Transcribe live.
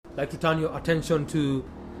I'd like to turn your attention to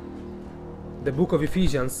the book of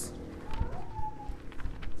Ephesians,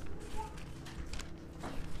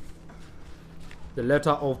 the letter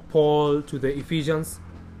of Paul to the Ephesians,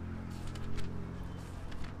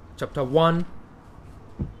 chapter 1.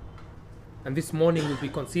 And this morning we'll be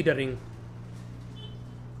considering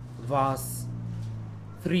verse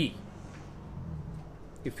 3.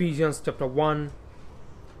 Ephesians chapter 1,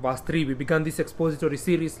 verse 3. We began this expository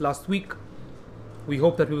series last week. We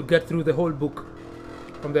hope that we will get through the whole book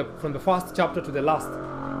from the first chapter to the last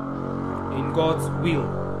in God's will.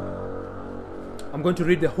 I'm going to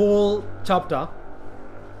read the whole chapter,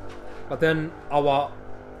 but then our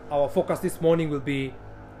focus this morning will be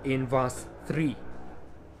in verse 3.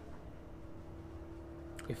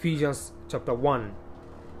 Ephesians chapter 1.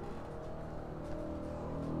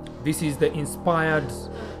 This is the inspired,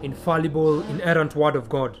 infallible, inerrant word of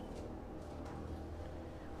God.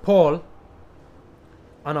 Paul,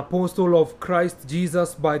 an apostle of Christ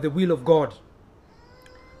Jesus by the will of God,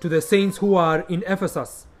 to the saints who are in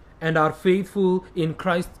Ephesus and are faithful in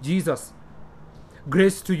Christ Jesus.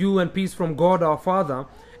 Grace to you and peace from God our Father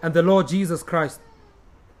and the Lord Jesus Christ.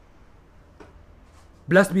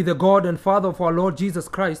 Blessed be the God and Father of our Lord Jesus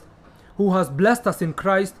Christ, who has blessed us in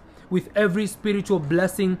Christ with every spiritual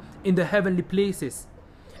blessing in the heavenly places,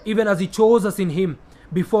 even as he chose us in him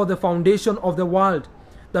before the foundation of the world,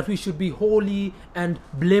 that we should be holy and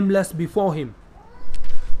blameless before him.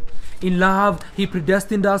 In love, he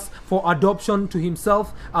predestined us for adoption to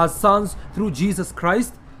himself as sons through Jesus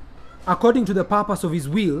Christ, according to the purpose of his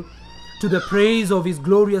will, to the praise of his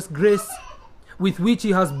glorious grace, with which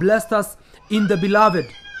he has blessed us in the beloved.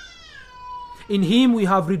 In him we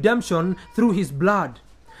have redemption through his blood,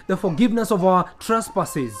 the forgiveness of our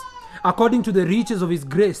trespasses, according to the riches of his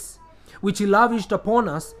grace, which he lavished upon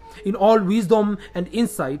us in all wisdom and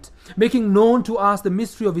insight, making known to us the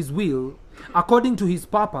mystery of his will, according to his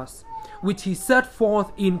purpose, which he set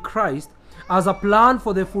forth in Christ as a plan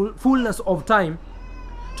for the fullness of time,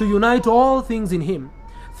 to unite all things in him,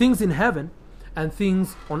 things in heaven and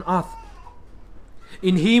things on earth.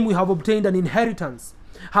 In him we have obtained an inheritance,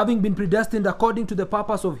 having been predestined according to the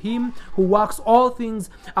purpose of him who works all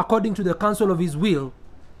things according to the counsel of his will,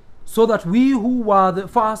 so that we who were the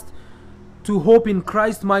first to hope in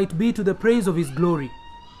Christ might be to the praise of his glory.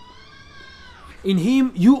 In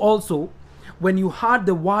him you also, when you heard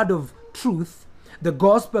the word of truth, the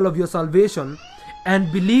gospel of your salvation,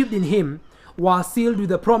 and believed in him, were sealed with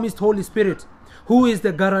the promised Holy Spirit, who is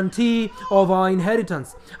the guarantee of our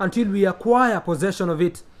inheritance until we acquire possession of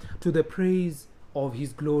it, to the praise of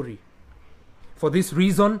his glory. For this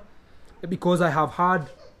reason, because I have heard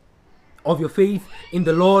of your faith in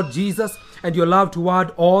the Lord Jesus and your love toward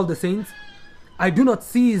all the saints, I do not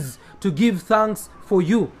cease to give thanks for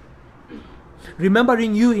you,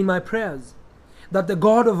 remembering you in my prayers, that the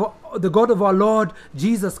God of our Lord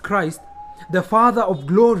Jesus Christ, the Father of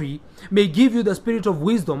glory, may give you the spirit of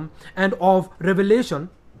wisdom and of revelation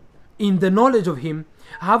in the knowledge of him,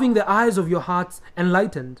 having the eyes of your hearts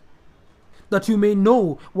enlightened, that you may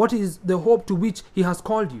know what is the hope to which he has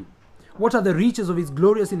called you, what are the riches of his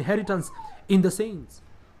glorious inheritance in the saints,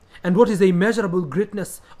 and what is the immeasurable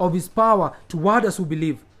greatness of his power toward us who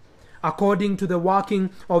believe, according to the working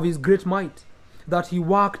of his great might, that he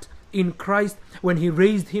worked in Christ when he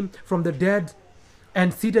raised him from the dead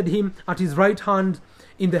and seated him at his right hand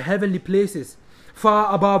in the heavenly places,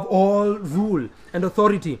 far above all rule and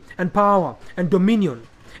authority and power and dominion,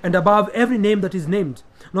 and above every name that is named,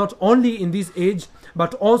 not only in this age,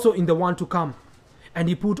 but also in the one to come. And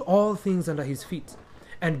he put all things under his feet,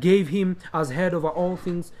 and gave him as head over all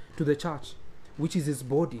things to the church, which is his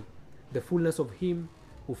body, the fullness of him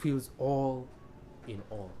who fills all in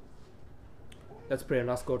all. Let's pray and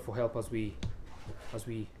ask God for help as we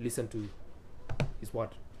listen to his word.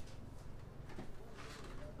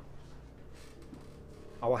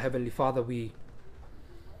 Our Heavenly Father, we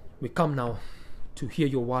come now to hear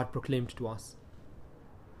your word proclaimed to us.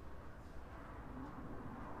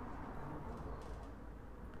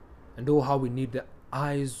 And oh, how we need the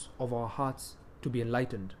eyes of our hearts to be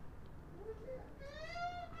enlightened.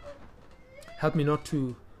 Help me not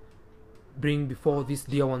to bring before these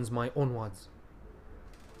dear ones my own words.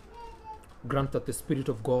 Grant that the Spirit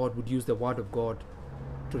of God would use the word of God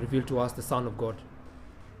to reveal to us the Son of God.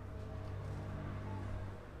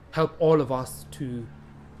 Help all of us to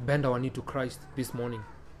bend our knee to Christ this morning.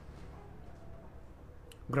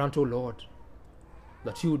 Grant, O Lord,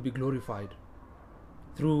 that you would be glorified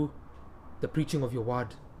through the preaching of your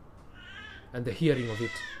word and the hearing of it.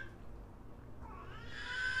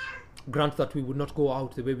 Grant that we would not go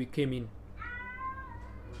out the way we came in.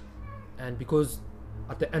 And because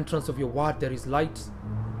at the entrance of your word there is light,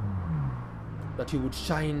 that you would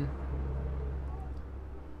shine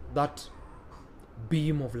that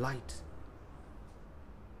beam of light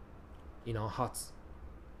in our hearts.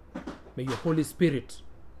 May your Holy Spirit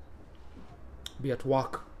be at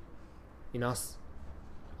work in us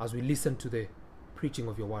as we listen to the preaching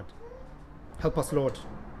of your word. Help us, Lord.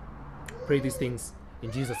 Pray these things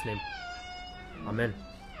in Jesus' name. Amen.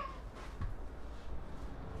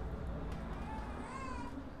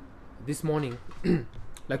 This morning, I'd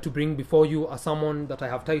like to bring before you a sermon that I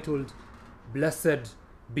have titled, Blessed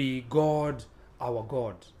Be God Our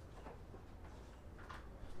God.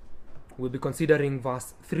 We'll be considering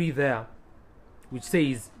verse 3 there, which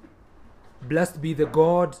says, Blessed be the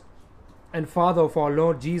God and Father of our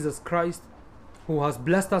Lord Jesus Christ, who has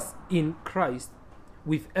blessed us in Christ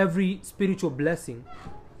with every spiritual blessing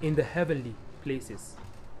in the heavenly places.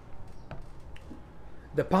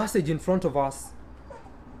 The passage in front of us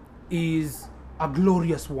is a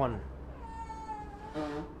glorious one.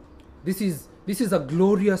 This is a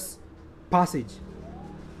glorious passage.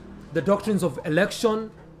 The doctrines of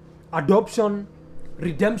election, adoption,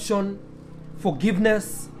 redemption,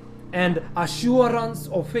 forgiveness, and assurance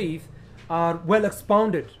of faith are well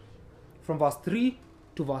expounded from verse 3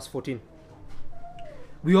 to verse 14.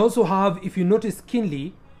 We also have, if you notice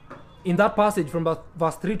keenly, in that passage from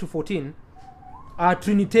verse 3 to 14, a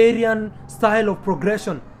Trinitarian style of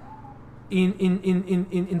progression in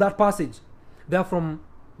that passage. There from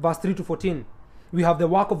verse 3 to 14, we have the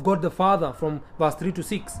work of God the Father from verse 3 to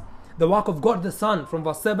 6, the work of God the Son from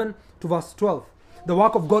verse 7 to verse 12, the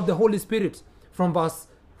work of God the Holy Spirit from verse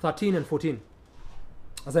 13 and 14.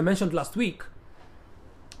 As I mentioned last week,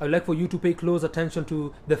 I would like for you to pay close attention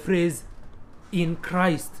to the phrase in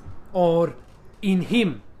Christ or in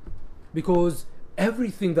Him, because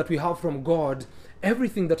everything that we have from God,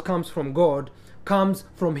 everything that comes from God, comes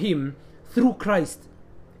from Him through Christ,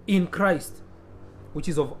 in Christ, which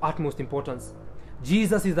is of utmost importance.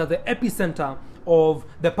 Jesus is at the epicenter of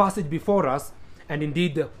the passage before us, and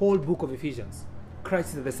indeed the whole book of Ephesians.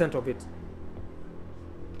 Christ is at the center of it.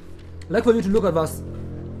 I'd like for you to look at verse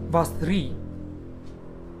 3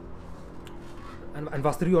 and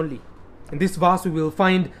verse 3 only. In this verse we will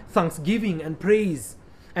find thanksgiving and praise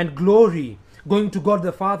and glory going to God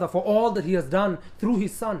the Father for all that He has done through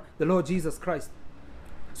His Son, the Lord Jesus Christ.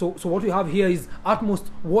 So what we have here is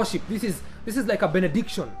utmost worship. This is like a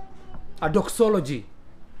benediction, a doxology,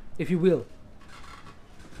 if you will.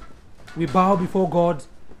 We bow before God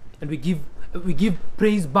and we give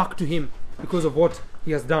praise back to Him because of what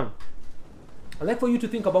He has done. I'd like for you to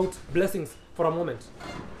think about blessings for a moment.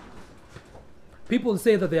 People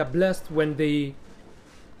say that they are blessed when they've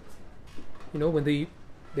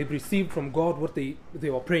received from God what they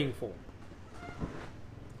were praying for.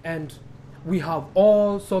 And we have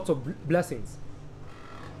all sorts of blessings.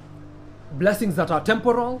 Blessings that are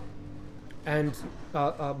temporal and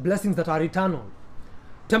blessings that are eternal.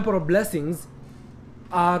 Temporal blessings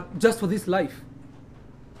are just for this life.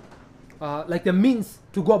 Like the means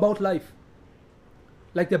to go about life.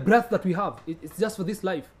 Like the breath that we have. It's just for this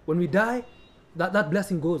life. When we die, that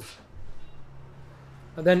blessing goes.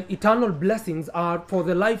 And then eternal blessings are for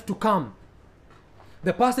the life to come.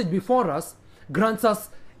 The passage before us grants us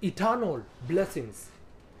eternal blessings.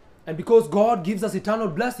 And because God gives us eternal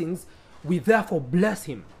blessings, we therefore bless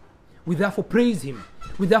Him. We therefore praise Him.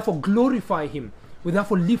 We therefore glorify Him. We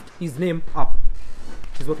therefore lift His name up.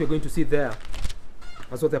 This is what we're going to see there.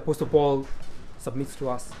 That's what the Apostle Paul submits to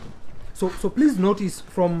us. So please notice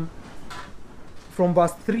from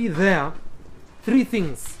verse 3 there, three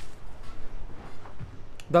things.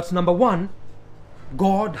 That's number one,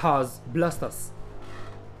 God has blessed us.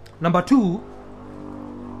 Number two,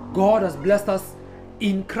 God has blessed us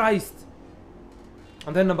in Christ.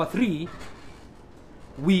 And then number three,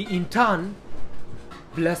 we in turn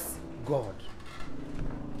bless God.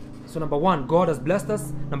 So number one, God has blessed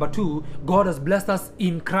us. Number two, God has blessed us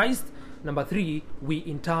in Christ. Number three, we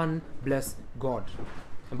in turn bless God.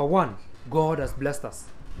 Number one, God has blessed us.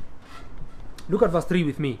 Look at verse 3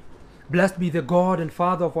 with me. Blessed be the God and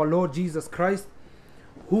Father of our Lord Jesus Christ,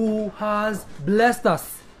 who has blessed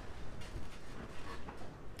us.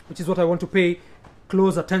 Which is what I want to pay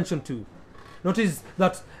close attention to. Notice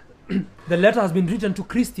that the letter has been written to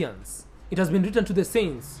Christians. It has been written to the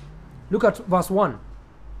saints. Look at verse 1.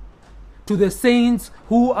 To the saints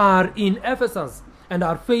who are in Ephesus and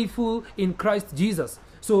are faithful in Christ Jesus.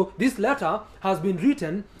 So this letter has been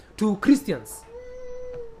written to Christians.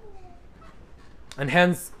 And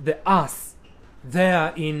hence the us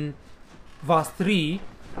there in verse 3,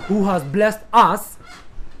 who has blessed us,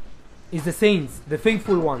 is the saints, the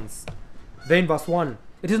faithful ones, There in verse 1,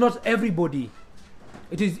 it is not everybody.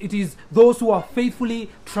 It is those who are faithfully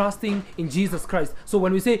trusting in Jesus Christ. So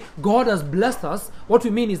when we say God has blessed us, what we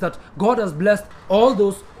mean is that God has blessed all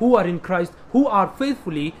those who are in Christ, who are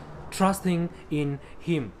faithfully trusting in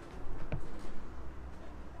Him.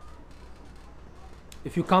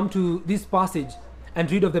 If you come to this passage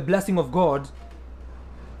and read of the blessing of God,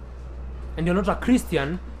 and you're not a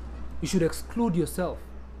Christian, you should exclude yourself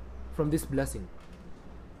from this blessing.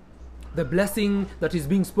 The blessing that is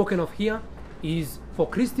being spoken of here is for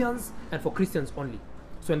Christians and for Christians only.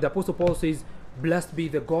 So when the Apostle Paul says, "Blessed be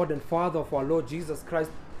the God and Father of our Lord Jesus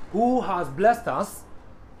Christ, who has blessed us,"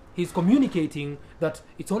 he's communicating that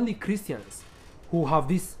it's only Christians who have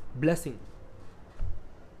this blessing.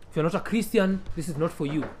 If you're not a Christian, this is not for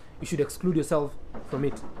you. You should exclude yourself from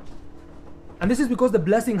it. And this is because the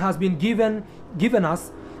blessing has been given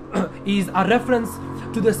us is a reference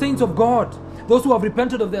to the saints of God, those who have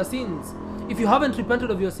repented of their sins. If you haven't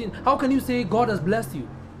repented of your sin, how can you say God has blessed you?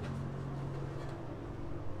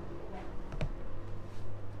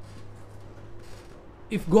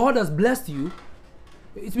 If God has blessed you,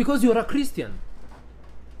 it's because you're a Christian.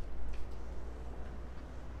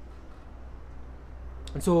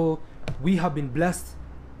 And so we have been blessed,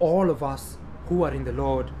 all of us who are in the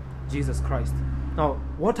Lord Jesus Christ. Now,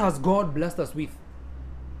 what has God blessed us with?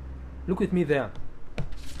 Look with me there.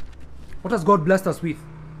 What has God blessed us with?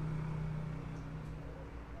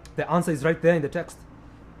 The answer is right there in the text.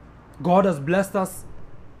 God has blessed us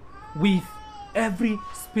with every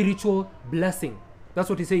spiritual blessing. That's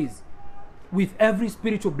what he says. With every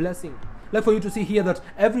spiritual blessing. I'd like for you to see here that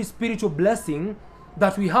every spiritual blessing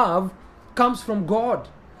that we have comes from God.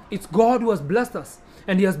 It's God who has blessed us.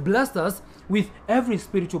 And he has blessed us with every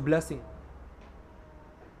spiritual blessing.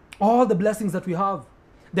 All the blessings that we have,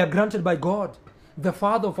 they are granted by God, the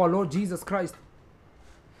Father of our Lord Jesus Christ.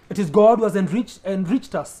 It is God who has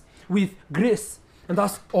enriched us with grace, and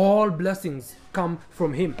thus all blessings come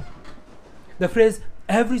from him. The phrase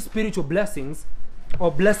every spiritual blessings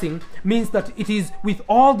or blessing means that it is with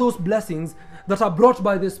all those blessings that are brought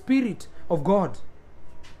by the Spirit of God.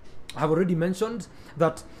 I have already mentioned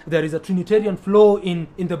that there is a Trinitarian flow in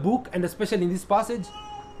the book, and especially in this passage.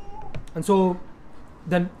 And so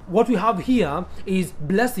then what we have here is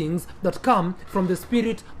blessings that come from the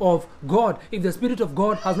Spirit of God. If the Spirit of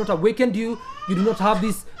God has not awakened you, you do not have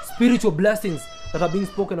these spiritual blessings that are being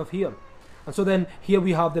spoken of here. And so then here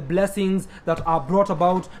we have the blessings that are brought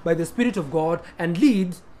about by the Spirit of God and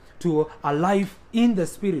lead to a life in the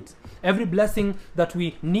Spirit. Every blessing that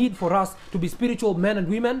we need for us to be spiritual men and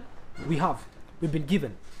women, we have. We've been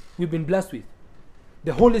given. We've been blessed with.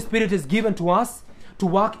 The Holy Spirit is given to us to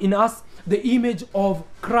work in us the image of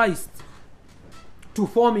Christ, to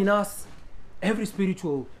form in us every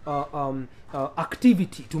spiritual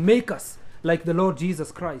activity, to make us like the Lord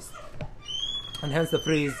Jesus Christ. And hence the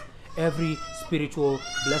phrase, every spiritual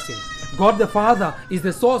blessing. God the Father is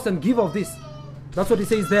the source and giver of this. That's what he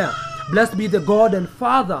says there. Blessed be the God and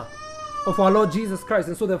Father of our Lord Jesus Christ.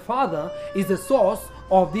 And so the Father is the source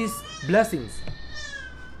of these blessings.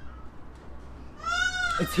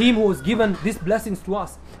 It's him who has given these blessings to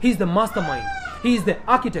us. He's the mastermind. He is the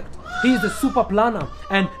architect. He is the super planner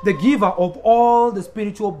and the giver of all the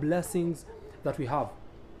spiritual blessings that we have.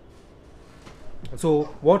 And so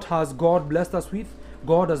what has God blessed us with?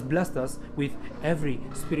 God has blessed us with every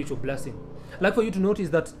spiritual blessing. I'd like for you to notice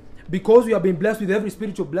that because we have been blessed with every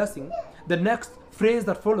spiritual blessing, the next phrase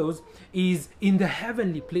that follows is in the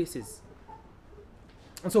heavenly places.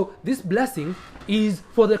 And so this blessing is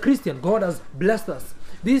for the Christian. God has blessed us.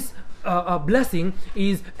 This blessing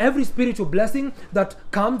is every spiritual blessing that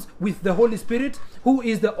comes with the Holy Spirit, who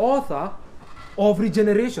is the author of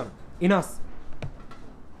regeneration in us.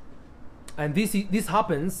 And this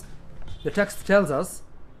happens, the text tells us,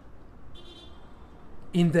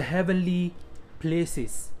 in the heavenly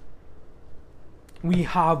places. We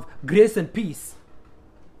have grace and peace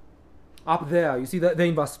up there. You see that there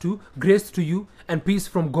in verse 2, grace to you and peace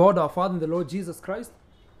from God our Father and the Lord Jesus Christ.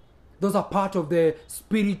 Those are part of the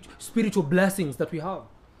spiritual blessings that we have.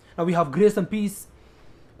 Now we have grace and peace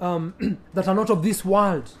that are not of this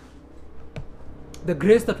world. The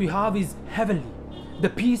grace that we have is heavenly. The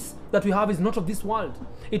peace that we have is not of this world.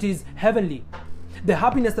 It is heavenly. The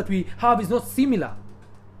happiness that we have is not similar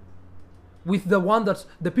with the one that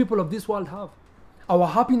the people of this world have. Our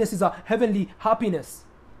happiness is a heavenly happiness.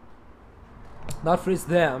 That phrase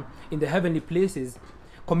there, in the heavenly places,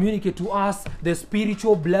 communicate to us the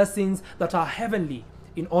spiritual blessings that are heavenly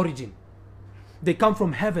in origin. They come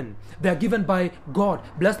from heaven. They are given by God.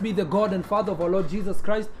 Blessed be the God and Father of our Lord Jesus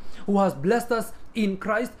Christ, who has blessed us in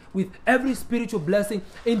Christ with every spiritual blessing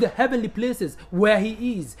in the heavenly places where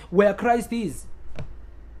He is, where Christ is.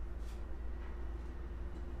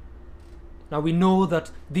 Now we know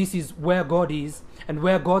that this is where God is and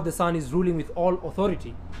where God the Son is ruling with all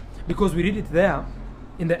authority, because we read it there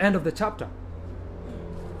in the end of the chapter.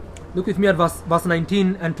 Look with me at verse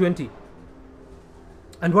 19 and 20.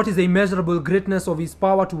 And what is the immeasurable greatness of His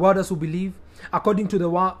power toward us who believe, according to the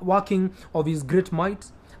working of His great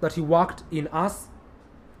might that He worked in us,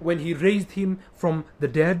 when He raised Him from the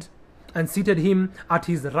dead and seated Him at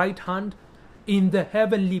His right hand in the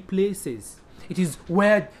heavenly places. It is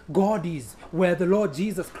where God is, where the Lord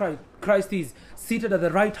Jesus Christ is, seated at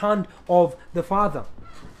the right hand of the Father.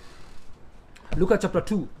 Look at chapter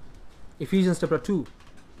 2, Ephesians chapter 2.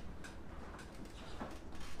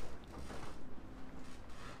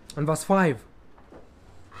 And verse 5.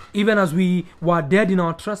 Even as we were dead in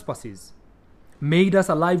our trespasses, made us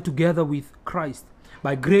alive together with Christ.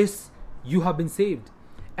 By grace you have been saved,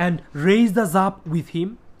 and raised us up with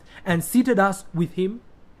Him, and seated us with Him.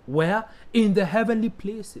 Where? In the heavenly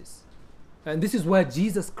places. And this is where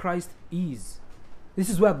Jesus Christ is. This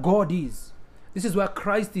is where God is. This is where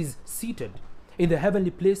Christ is seated, in the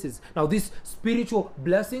heavenly places. Now these spiritual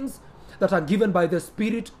blessings that are given by the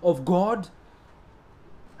Spirit of God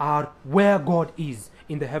are where God is,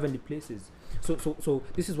 in the heavenly places. So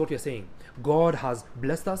this is what we are saying. God has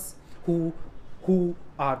blessed us who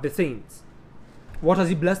are the saints. What has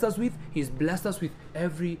He blessed us with? He's blessed us with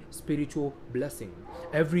every spiritual blessing,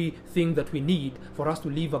 everything that we need for us to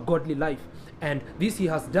live a godly life. And this He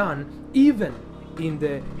has done even in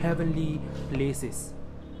the heavenly places.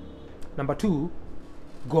 Number 2,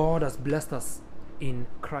 God has blessed us in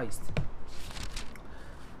Christ.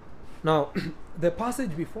 Now, the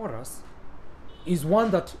passage before us is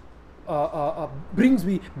one that brings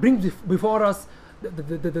before us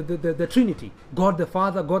the Trinity, God the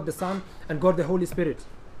Father, God the Son, and God the Holy Spirit.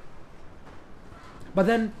 But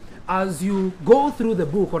then as you go through the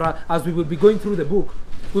book, or as we will be going through the book,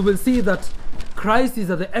 we will see that Christ is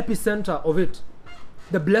at the epicenter of it.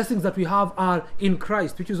 The blessings that we have are in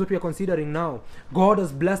Christ, which is what we are considering now. God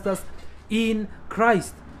has blessed us in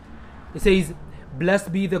Christ. It says,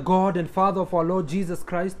 blessed be the God and Father of our Lord Jesus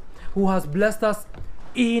Christ, who has blessed us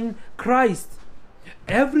in Christ.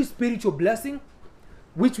 Every spiritual blessing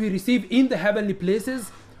which we receive in the heavenly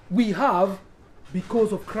places, we have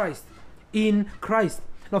because of Christ, in Christ.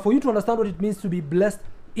 Now, for you to understand what it means to be blessed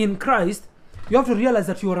in Christ, you have to realize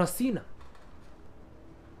that you are a sinner,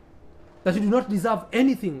 that you do not deserve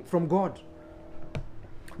anything from God.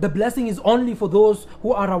 The blessing is only for those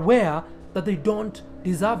who are aware that they don't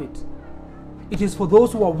deserve it. It is for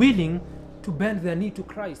those who are willing to bend their knee to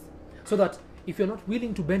Christ. So that if you're not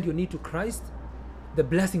willing to bend your knee to Christ, the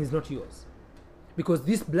blessing is not yours. Because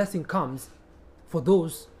this blessing comes for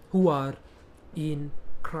those who are in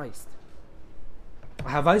Christ.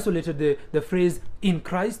 I have isolated the phrase in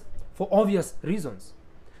Christ for obvious reasons.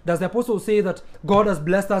 Does the apostle say that God has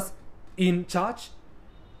blessed us in church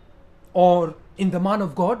or in the man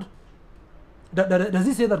of God? Does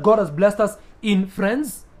he say that God has blessed us in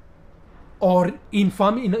friends or in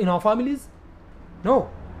our families? No.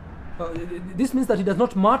 This means that it does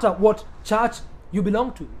not matter what church you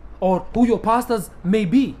belong to or who your pastors may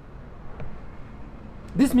be.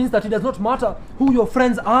 This means that it does not matter who your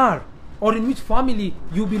friends are or in which family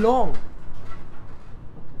you belong.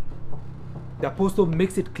 The apostle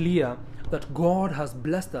makes it clear that God has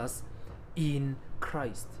blessed us in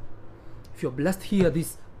Christ. If you're blessed here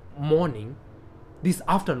this morning, this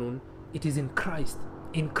afternoon, it is in Christ.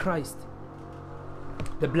 In Christ.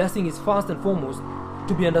 The blessing is first and foremost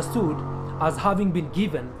to be understood as having been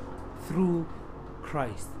given through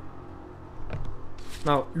Christ.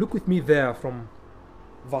 Now, look with me there from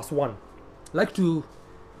verse 1. I'd like to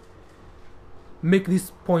make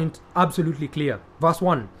this point absolutely clear. Verse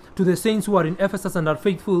 1. To the saints who are in Ephesus and are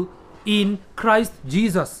faithful in Christ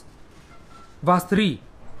Jesus. Verse 3.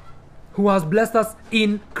 Who has blessed us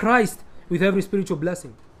in Christ with every spiritual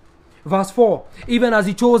blessing. Verse 4. Even as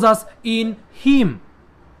He chose us in Him.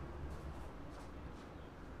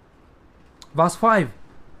 Verse 5.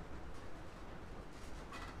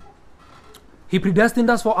 He predestined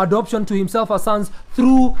us for adoption to Himself as sons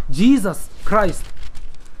through Jesus Christ.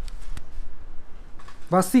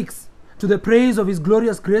 Verse 6. To the praise of His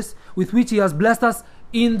glorious grace with which He has blessed us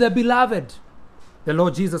in the Beloved, the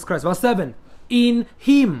Lord Jesus Christ. Verse 7. In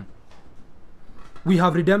Him we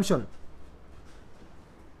have redemption.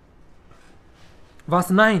 Verse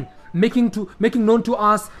 9. Making known to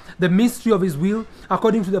us the mystery of His will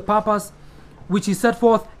according to the purpose which He set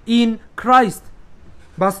forth in Christ.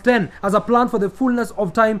 Verse 10, as a plan for the fullness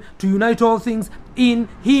of time to unite all things in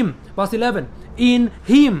him. Verse 11, in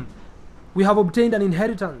him we have obtained an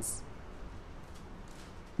inheritance.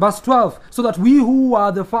 Verse 12, so that we who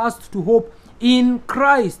are the first to hope in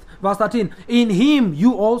Christ. Verse 13, in him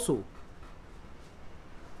you also.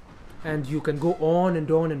 And you can go on and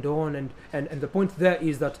on and on. And the point there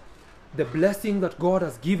is that the blessing that God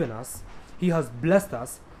has given us, he has blessed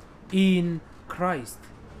us in Christ.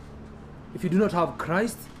 If you do not have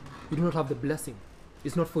Christ, you do not have the blessing.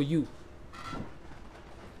 It's not for you.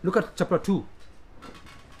 Look at chapter 2.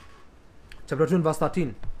 Chapter 2 and verse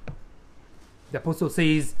 13. The apostle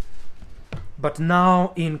says, but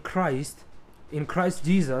now in Christ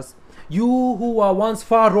Jesus, you who were once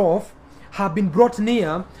far off have been brought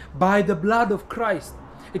near by the blood of Christ.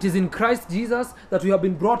 It is in Christ Jesus that we have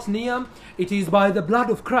been brought near. It is by the blood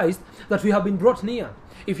of Christ that we have been brought near.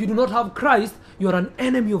 If you do not have Christ, you are an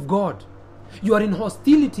enemy of God. You are in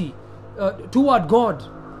hostility toward God.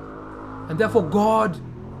 And therefore God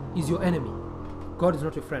is your enemy. God is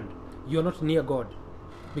not your friend. You are not near God.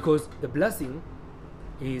 Because the blessing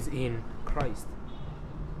is in Christ.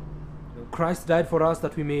 Christ died for us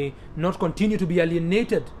that we may not continue to be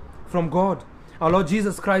alienated from God. Our Lord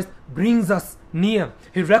Jesus Christ brings us near.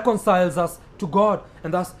 He reconciles us to God.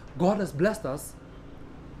 And thus God has blessed us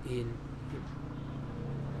in Him.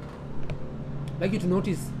 I'd like you to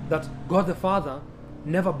notice that God the Father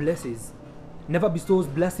never blesses, never bestows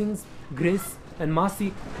blessings, grace and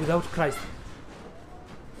mercy without Christ.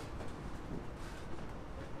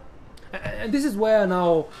 And this is where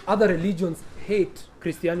now other religions hate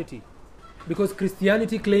Christianity, because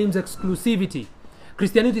Christianity claims exclusivity.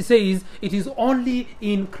 Christianity says it is only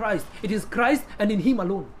in Christ. It is Christ and in Him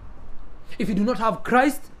alone. If you do not have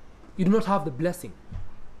Christ, you do not have the blessing.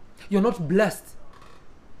 You're not blessed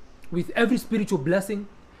with every spiritual blessing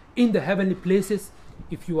in the heavenly places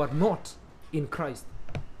if you are not in Christ.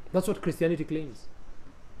 That's what Christianity claims.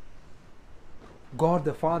 God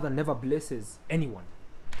the Father never blesses anyone.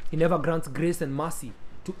 He never grants grace and mercy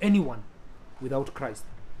to anyone without Christ.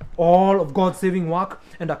 All of God's saving work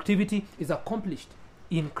and activity is accomplished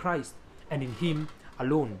in Christ and in Him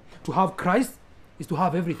alone. To have Christ is to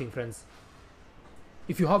have everything, friends.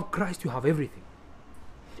 If you have Christ, you have everything.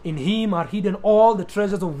 In Him are hidden all the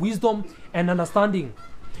treasures of wisdom and understanding.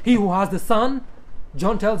 He who has the Son,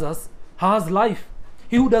 John tells us, has life.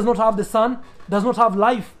 He who does not have the Son does not have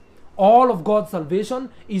life. All of God's salvation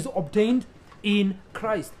is obtained in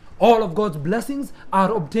Christ. All of God's blessings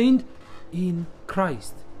are obtained in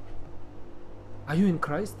Christ. Are you in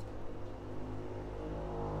Christ?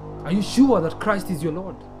 Are you sure that Christ is your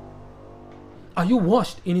Lord? Are you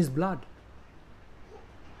washed in His blood?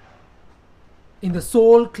 In the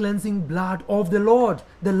soul cleansing blood of the Lord,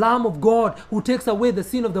 the Lamb of God who takes away the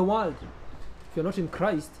sin of the world. If you're not in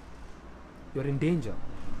Christ, you're in danger.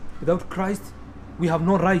 Without Christ, we have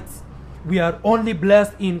no rights. We are only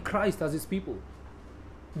blessed in Christ as His people.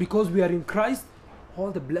 Because we are in Christ,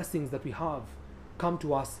 all the blessings that we have come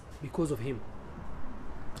to us because of Him.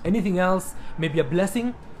 Anything else may be a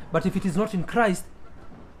blessing, but if it is not in Christ,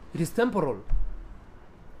 it is temporal.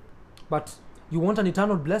 But you want an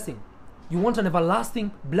eternal blessing. You want an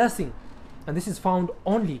everlasting blessing. And this is found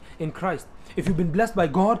only in Christ. If you've been blessed by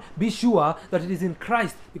God, be sure that it is in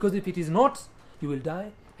Christ. Because if it is not, you will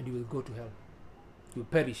die and you will go to hell. You will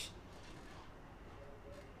perish.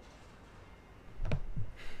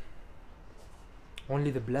 Only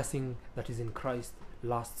the blessing that is in Christ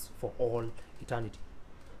lasts for all eternity.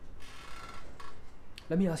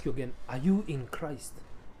 Let me ask you again, are you in Christ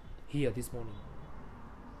here this morning?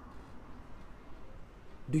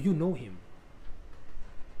 Do you know Him?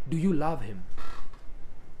 Do you love Him?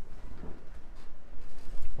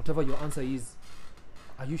 Whatever your answer is,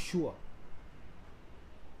 are you sure?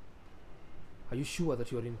 Are you sure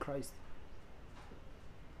that you are in Christ?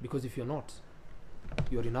 Because if you're not,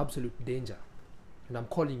 you're in absolute danger. And I'm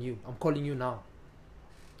calling you now.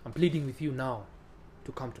 I'm pleading with you now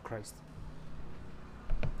to come to Christ.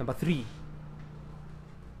 Number 3,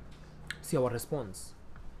 see our response.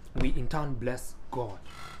 We in turn bless God.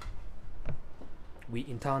 We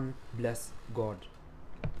in turn bless God.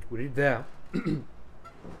 We read there that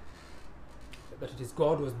it is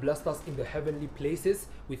God who has blessed us in the heavenly places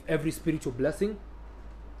with every spiritual blessing.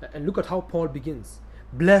 And look at how Paul begins.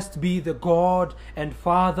 Blessed be the God and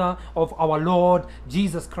Father of our Lord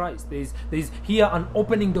Jesus Christ. There is here an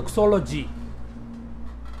opening doxology.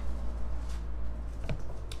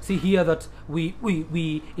 See here that we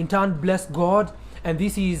in turn bless God, and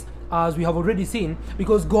this is, as we have already seen,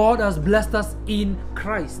 because God has blessed us in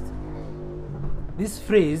Christ. This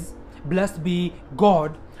phrase, blessed be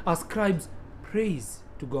God, ascribes praise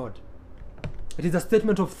to God. It is a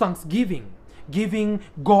statement of thanksgiving, giving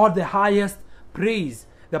God the highest praise.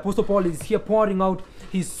 The Apostle Paul is here pouring out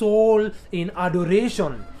his soul in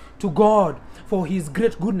adoration to God for his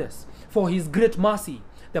great goodness, for his great mercy.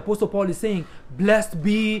 The Apostle Paul is saying, blessed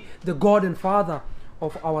be the God and Father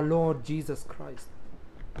of our Lord Jesus Christ.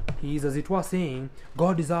 He is, as it were, saying,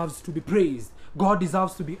 God deserves to be praised. God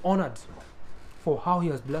deserves to be honored for how he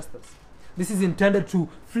has blessed us. This is intended to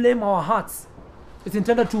flame our hearts. It's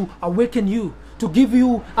intended to awaken you, to give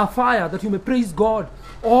you a fire that you may praise God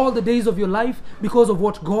all the days of your life because of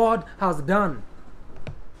what God has done.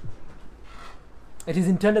 It is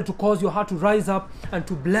intended to cause your heart to rise up and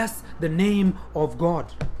to bless the name of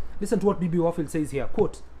God. Listen to what B.B. Warfield says here.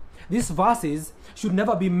 Quote, these verses should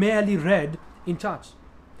never be merely read in church.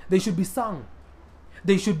 They should be sung.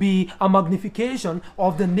 They should be a magnification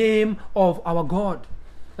of the name of our God.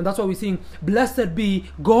 And that's why we sing, blessed be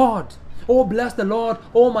God. Oh, bless the Lord,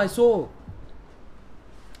 oh my soul.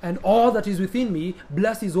 And all that is within me,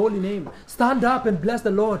 bless his holy name. Stand up and bless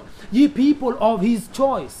the Lord, ye people of his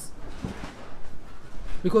choice.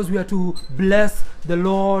 Because we are to bless the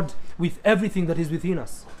Lord with everything that is within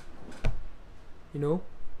us. You know?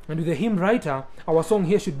 And with the hymn writer, our song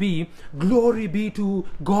here should be, glory be to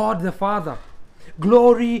God the Father.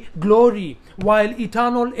 Glory, glory, while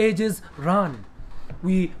eternal ages run.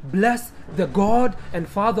 We bless the God and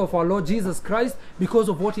Father of our Lord Jesus Christ because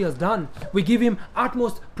of what he has done. We give him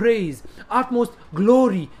utmost praise, utmost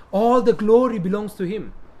glory. All the glory belongs to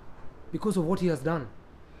him because of what he has done.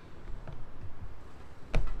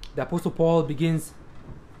 The Apostle Paul begins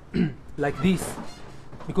like this,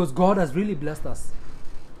 because God has really blessed us.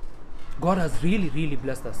 God has really, really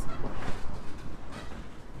blessed us.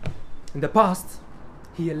 In the past,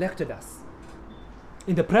 he elected us.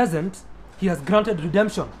 In the present, he has granted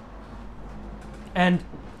redemption. And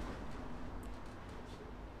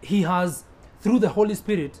he has, through the Holy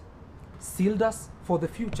Spirit, sealed us for the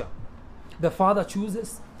future. The Father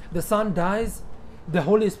chooses, the Son dies, the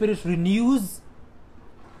Holy Spirit renews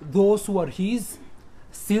those who are his,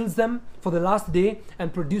 seals them for the last day,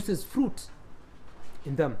 and produces fruit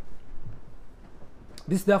in them.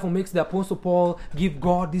 This therefore makes the Apostle Paul give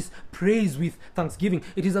God this praise with thanksgiving.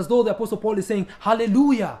 It is as though the Apostle Paul is saying,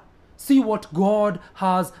 hallelujah, see what God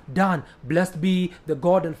has done. Blessed be the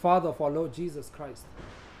God and Father of our Lord Jesus Christ.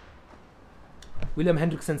 William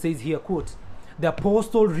Hendrickson says here, quote, the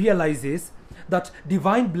apostle realizes that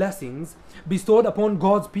divine blessings bestowed upon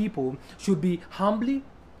God's people should be humbly,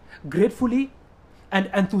 gratefully, and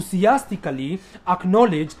enthusiastically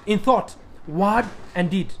acknowledged in thought, word, and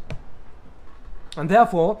deed. And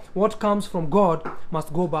therefore, what comes from God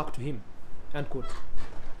must go back to him. End quote.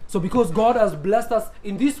 So because God has blessed us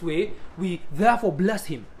in this way, we therefore bless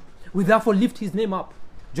him. We therefore lift his name up.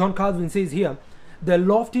 John Calvin says here, the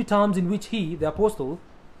lofty terms in which he, the apostle,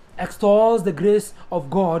 extols the grace of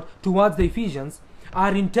God towards the Ephesians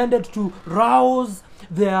are intended to rouse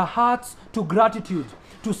their hearts to gratitude,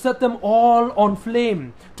 to set them all on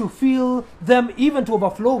flame, to fill them even to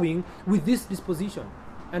overflowing with this disposition.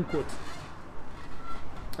 End quote.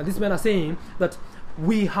 And these men are saying that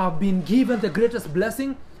we have been given the greatest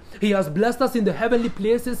blessing. He has blessed us in the heavenly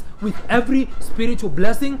places with every spiritual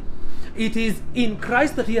blessing. It is in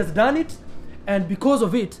Christ that he has done it. And because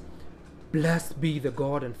of it, blessed be the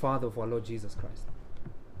God and Father of our Lord Jesus Christ.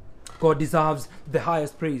 God deserves the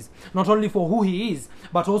highest praise, not only for who he is,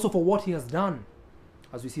 but also for what he has done.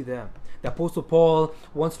 As we see there, the Apostle Paul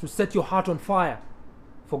wants to set your heart on fire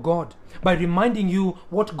for God by reminding you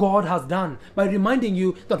what God has done, by reminding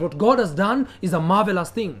you that what God has done is a marvelous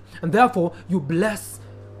thing, and therefore you bless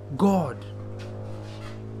God.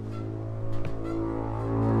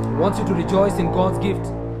 He wants you to rejoice in God's gift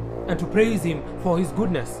and to praise him for his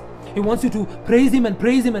goodness. He wants you to praise him and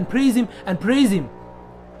praise him and praise him and praise him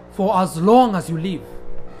for as long as you live.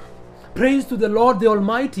 Praise to the Lord the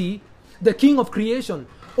Almighty, the King of creation.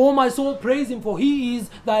 O my soul, praise him, for he is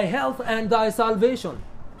thy health and thy salvation.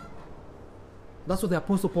 That's what the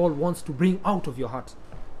Apostle Paul wants to bring out of your heart.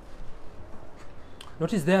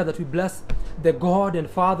 Notice there that we bless the God and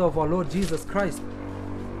Father of our Lord Jesus Christ.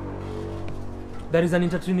 There is an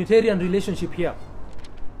intertrinitarian relationship here.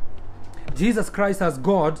 Jesus Christ as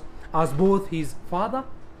God, as both his Father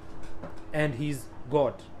and his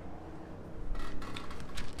God.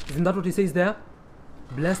 Isn't that what he says there?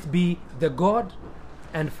 Blessed be the God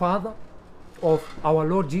and Father of our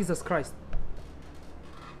Lord Jesus Christ.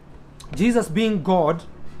 Jesus being God,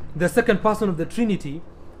 the second person of the Trinity,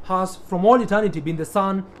 has from all eternity been the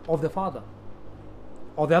Son of the Father.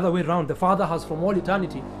 Or the other way around, the Father has from all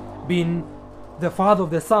eternity been the Father of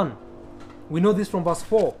the Son. We know this from verse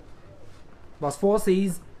 4. Verse 4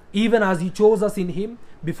 says, even as he chose us in him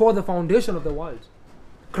before the foundation of the world.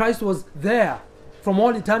 Christ was there from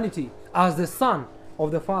all eternity as the Son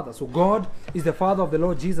of the Father. So God is the Father of the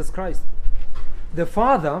Lord Jesus Christ. The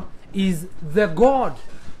Father is the God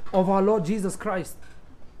of our Lord Jesus Christ.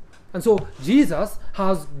 And so Jesus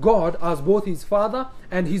has God as both his Father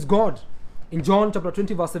and his God. In John chapter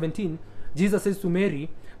 20 verse 17, Jesus says to Mary,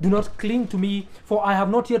 do not cling to me, for I have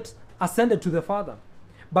not yet ascended to the Father.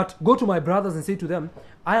 But go to my brothers and say to them,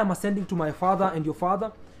 I am ascending to my Father and your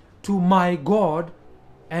Father, to my God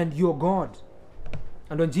and your God.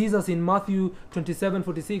 And when Jesus in Matthew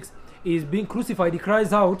 27:46 is being crucified, he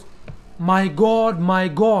cries out, my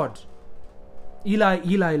God, Eli,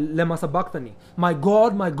 Eli, lema sabachthani. My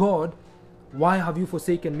God, why have you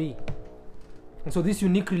forsaken me? And so this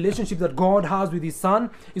unique relationship that God has with his Son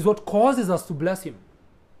is what causes us to bless him.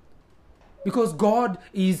 Because God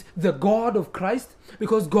is the God of Christ,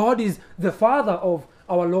 because God is the Father of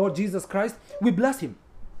our Lord Jesus Christ, we bless him.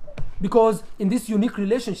 Because in this unique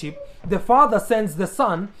relationship, the Father sends the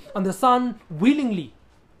Son, and the Son willingly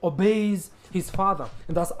obeys his Father,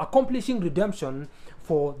 and thus accomplishing redemption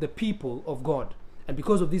for the people of God. And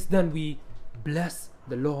because of this, then we bless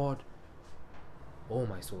the Lord, oh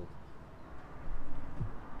my soul.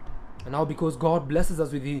 And now because God blesses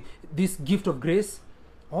us with this gift of grace,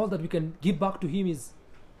 all that we can give back to him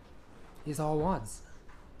is our words.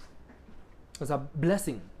 As a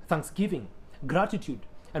blessing, thanksgiving, gratitude,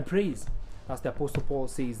 and praise. As the Apostle Paul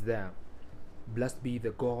says there, blessed be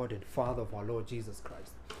the God and Father of our Lord Jesus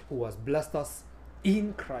Christ, who has blessed us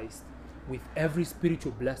in Christ with every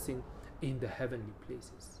spiritual blessing in the heavenly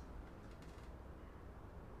places.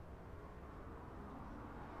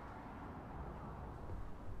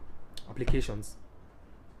 Applications.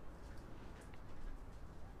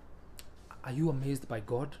 Are you amazed by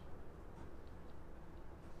God?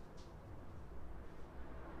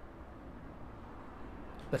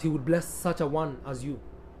 That he would bless such a one as you.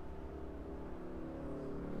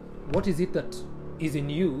 What is it that is in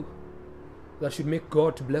you that should make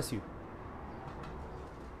God to bless you?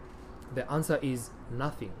 The answer is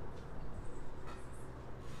nothing.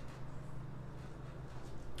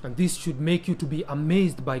 And this should make you to be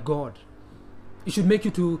amazed by God. It should make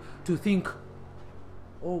you to think,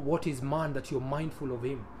 oh, what is man that you're mindful of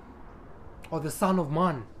him? Or the Son of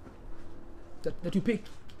Man, that you pay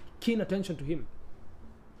keen attention to him.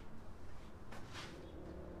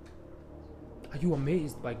 Are you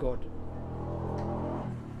amazed by God?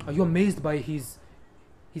 Are you amazed by his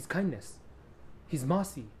kindness, his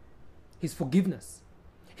mercy, his forgiveness?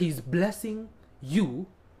 He is blessing you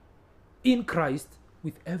in Christ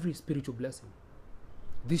with every spiritual blessing.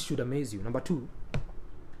 This should amaze you. Number 2,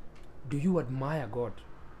 do you admire God?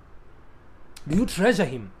 Do you treasure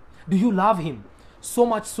him? Do you love him so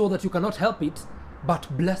much so that you cannot help it but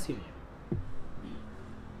bless him?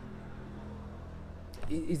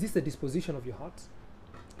 Is this the disposition of your heart?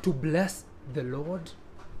 To bless the Lord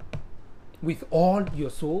with all your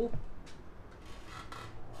soul?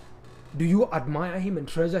 Do you admire him and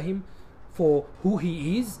treasure him for who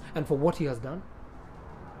he is and for what he has done?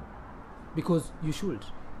 Because you should.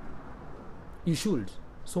 You should,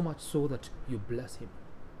 so much so that you bless him.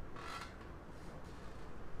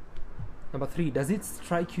 Number 3, does it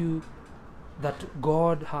strike you that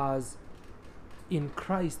God has in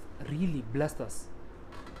Christ really blessed us?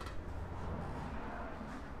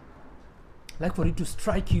 Like for it to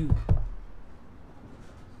strike you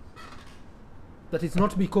that it's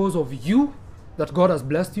not because of you that God has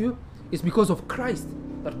blessed you, it's because of Christ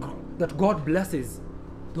that God blesses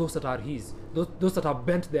those that are his, those that have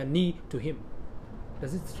bent their knee to him.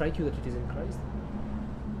 Does it strike you that it is in Christ?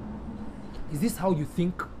 Is this how you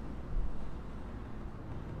think?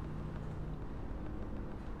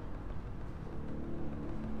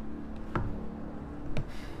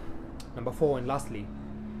 Number 4, and lastly,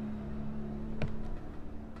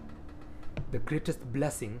 the greatest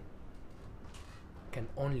blessing can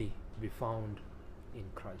only be found in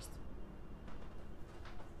Christ.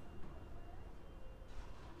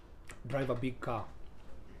 Drive a big car.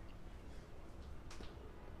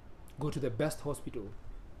 Go to the best hospital.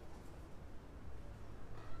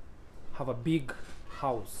 Have a big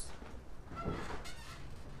house.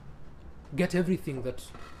 Get everything that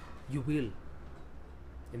you will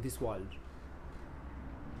in this world.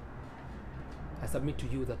 I submit to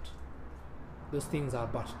you that those things are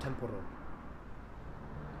but temporal.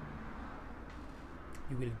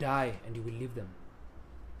 You will die and you will leave them.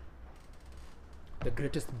 The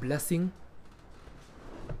greatest blessing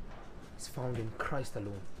is found in Christ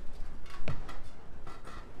alone.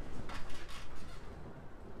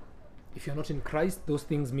 If you're not in Christ, those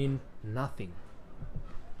things mean nothing.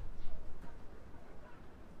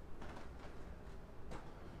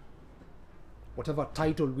 Whatever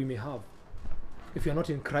title we may have, if you're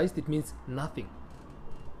not in Christ, it means nothing.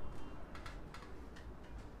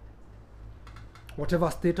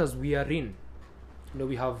 Whatever status we are in,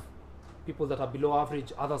 we have people that are below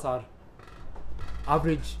average, others are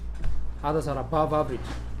average, others are above average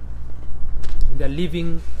in their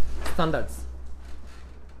living standards.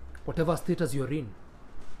 Whatever status you're in,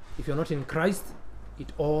 if you're not in Christ,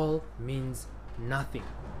 it all means nothing.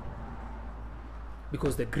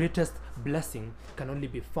 Because the greatest blessing can only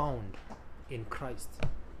be found in Christ.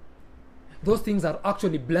 Those things are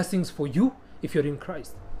actually blessings for you if you're in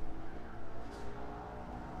Christ.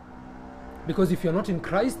 Because if you're not in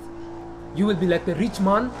Christ, you will be like the rich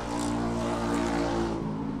man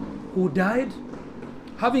who died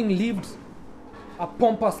having lived a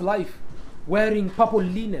pompous life, wearing purple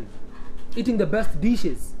linen, eating the best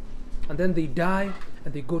dishes, and then they die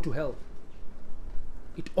and they go to hell.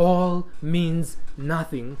 It all means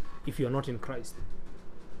nothing if you're not in Christ.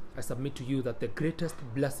 I submit to you that the greatest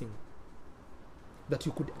blessing that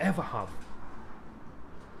you could ever have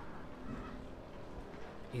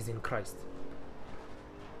is in Christ.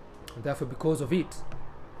 And therefore, because of it,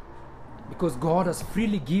 because God has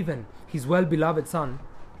freely given His well-beloved Son,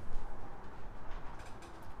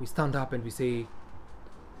 we stand up and we say,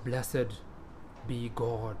 "Blessed be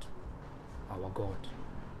God, our God.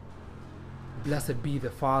 Blessed be the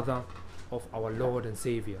Father of our Lord and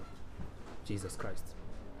Savior, Jesus Christ."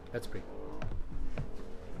 Let's pray.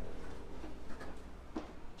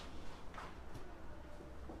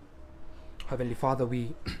 Heavenly Father,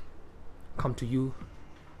 we come to you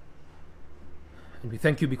and we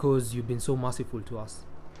thank you because you've been so merciful to us.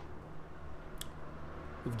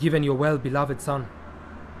 You've given your well-beloved Son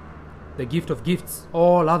the gift of gifts,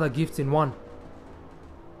 all other gifts in one.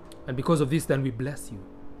 And because of this, then we bless you.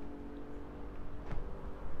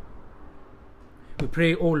 We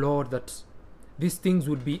pray, oh Lord, that these things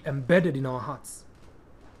would be embedded in our hearts.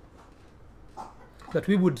 That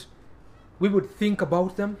we would think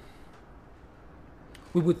about them.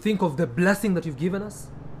 We would think of the blessing that you've given us.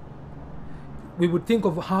 We would think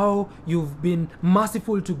of how you've been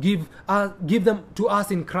merciful to give them to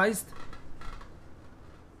us in Christ.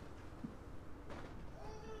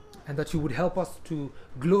 And that you would help us to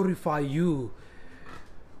glorify you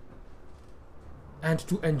and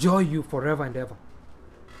to enjoy you forever and ever.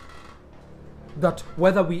 That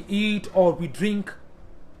whether we eat or we drink,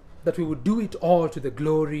 that we would do it all to the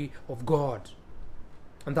glory of God,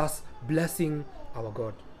 and thus blessing our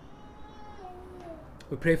God.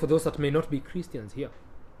 We pray for those that may not be Christians here,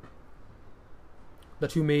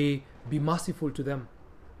 that you may be merciful to them,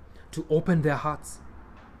 to open their hearts,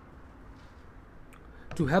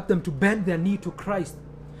 to help them to bend their knee to Christ.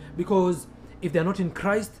 Because if they're not in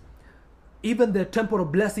Christ, even the temporal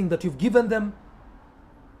blessing that you've given them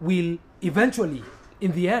will eventually,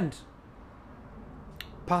 in the end,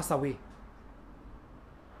 pass away.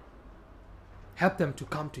 Help them to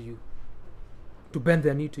come to you, to bend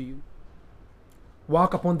their knee to you.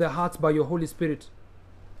 Work upon their hearts by your Holy Spirit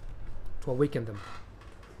to awaken them.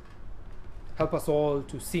 Help us all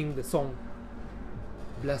to sing the song,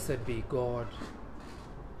 "Blessed be God,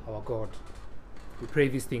 our God." We pray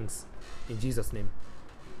these things in Jesus' name.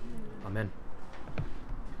 Amen.